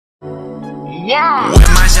Yeah. When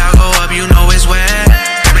my shot go up, you know it's wet.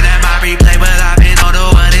 Coming at my replay, but I've been on to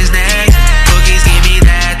what is next. Cookies give me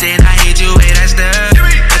that, then I hit you with that stuff.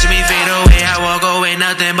 Watching me fade away, I walk away,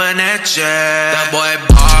 nothing but net check. That boy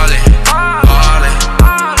ballin', ballin'.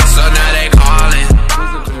 So now they callin'.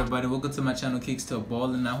 What's up, everybody? Welcome to my channel, Kicks to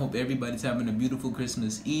Ballin'. I hope everybody's having a beautiful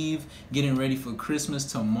Christmas Eve, getting ready for Christmas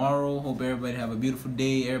tomorrow. Hope everybody have a beautiful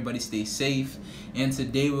day. Everybody stay safe. And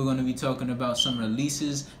today we're going to be talking about some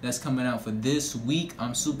releases that's coming out for this week.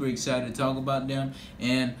 I'm super excited to talk about them,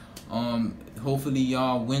 and hopefully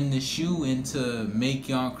y'all win the shoe and to make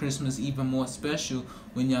y'all Christmas even more special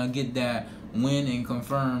when y'all get that win and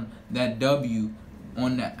confirm that W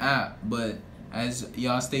on the app. But as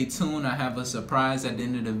y'all stay tuned, I have a surprise at the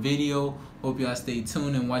end of the video. Hope y'all stay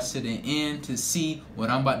tuned and watch to the end to see what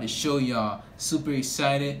I'm about to show y'all. Super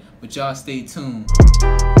excited, but y'all stay tuned.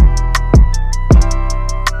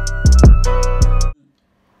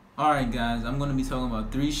 Alright guys, I'm going to be talking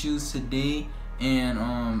about 3 shoes today, and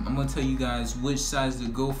I'm going to tell you guys which size to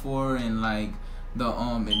go for, and like the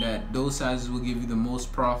that those sizes will give you the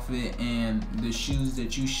most profit, and the shoes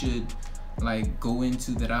that you should like go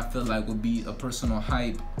into that I feel like would be a personal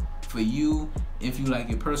hype for you if you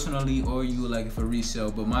like it personally, or you like it for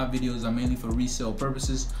resale. But my videos are mainly for resale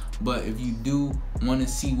purposes. But if you do want to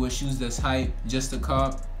see what shoes that's hype just to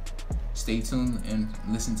cop, stay tuned and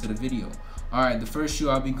listen to the video. Alright, the first shoe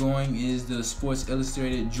I'll be going is the Sports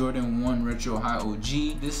Illustrated Jordan 1 Retro High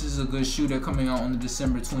OG. This is a good shoe. They're coming out on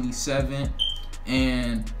December 27th.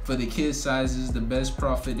 And for the kid sizes, the best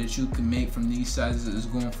profit that you can make from these sizes is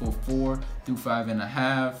going for 4 through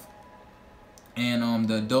 5.5. And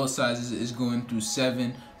the adult sizes is going through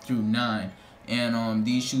 7 through 9. And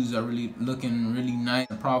these shoes are really looking really nice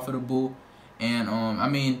and profitable. And I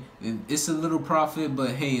mean, it's a little profit, but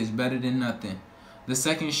hey, it's better than nothing. The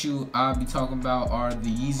second shoe I'll be talking about are the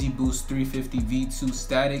Yeezy Boost 350 V2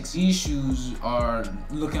 Statics. These shoes are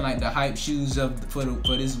looking like the hype shoes for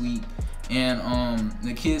this week. And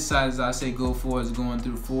the kid size I say go for is going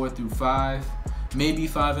through 4 through 5, maybe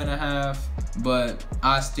 5.5, but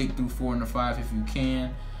I stick through 4 and 5 if you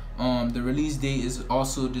can. The release date is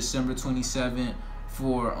also December 27th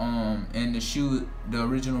for and the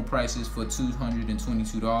original price is for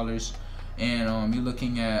 $222. And you're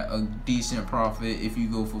looking at a decent profit if you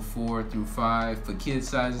go for 4 through 5 for kid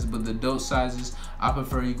sizes. But the adult sizes, I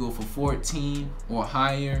prefer you go for 14 or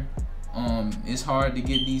higher. It's hard to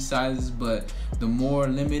get these sizes, but the more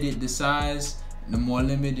limited the size, the more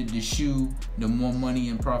limited the shoe, the more money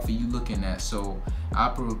and profit you're looking at. So I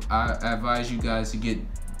advise you guys to get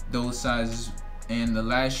those sizes. And the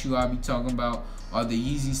last shoe I'll be talking about are the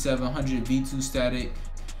Yeezy 700 V2 Static.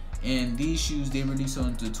 And these shoes, they release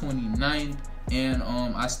on the 29th, and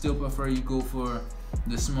I still prefer you go for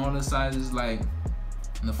the smaller sizes like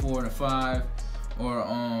the 4 to 5, or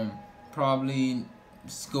probably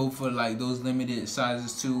go for like those limited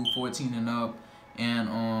sizes too, 14 and up. And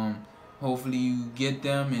hopefully you get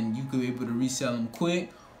them and you could be able to resell them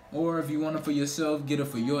quick, or if you want it for yourself, get it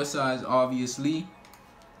for your size obviously,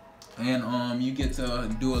 and you get to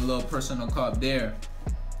do a little personal cop there.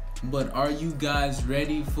 But are you guys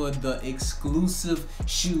ready for the exclusive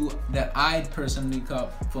shoe that I personally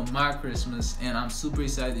caught for my Christmas? And I'm super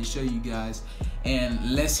excited to show you guys.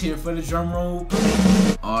 And let's hear for the drum roll.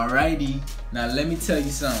 Alrighty, now let me tell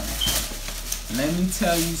you something.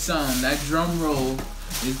 That drum roll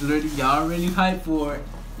is literally, y'all really hyped for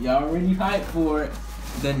it.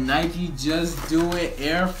 The Nike Just Do It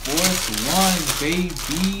Air Force 1,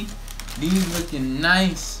 baby. These looking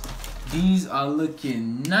nice. These are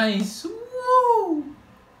looking nice. Woo!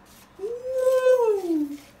 Woo!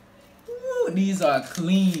 Woo! These are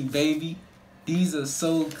clean, baby. These are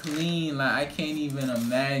so clean. Like, I can't even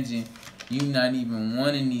imagine you not even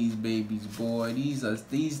wanting these babies, boy. These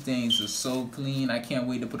things are so clean. I can't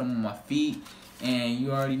wait to put them on my feet. And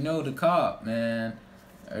you already know the cop, man.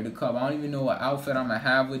 Or the cop. I don't even know what outfit I'm gonna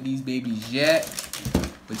have with these babies yet.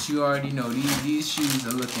 But you already know these shoes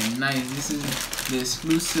are looking nice. This is the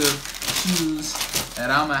exclusive shoes that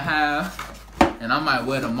I'ma have, and I might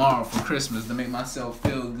wear tomorrow for Christmas to make myself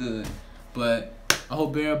feel good. But I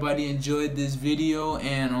hope everybody enjoyed this video,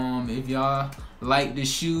 and if y'all like the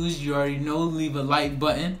shoes, you already know, leave a like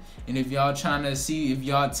button. And if y'all trying to see, if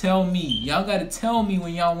y'all tell me, y'all gotta tell me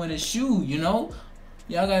when y'all win a shoe, you know.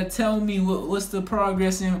 Y'all gotta tell me what's the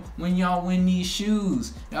progress in when y'all win these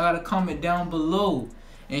shoes. Y'all gotta comment down below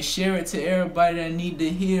and share it to everybody that need to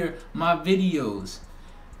hear my videos.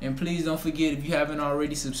 And please don't forget, if you haven't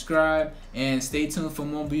already, subscribe and stay tuned for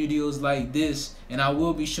more videos like this. And I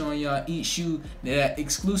will be showing y'all each shoe, that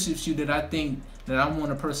exclusive shoe that I think that I want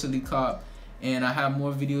to personally cop. And I have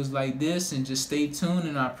more videos like this, and just stay tuned,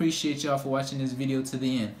 and I appreciate y'all for watching this video to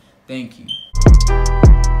the end. Thank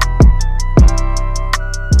you.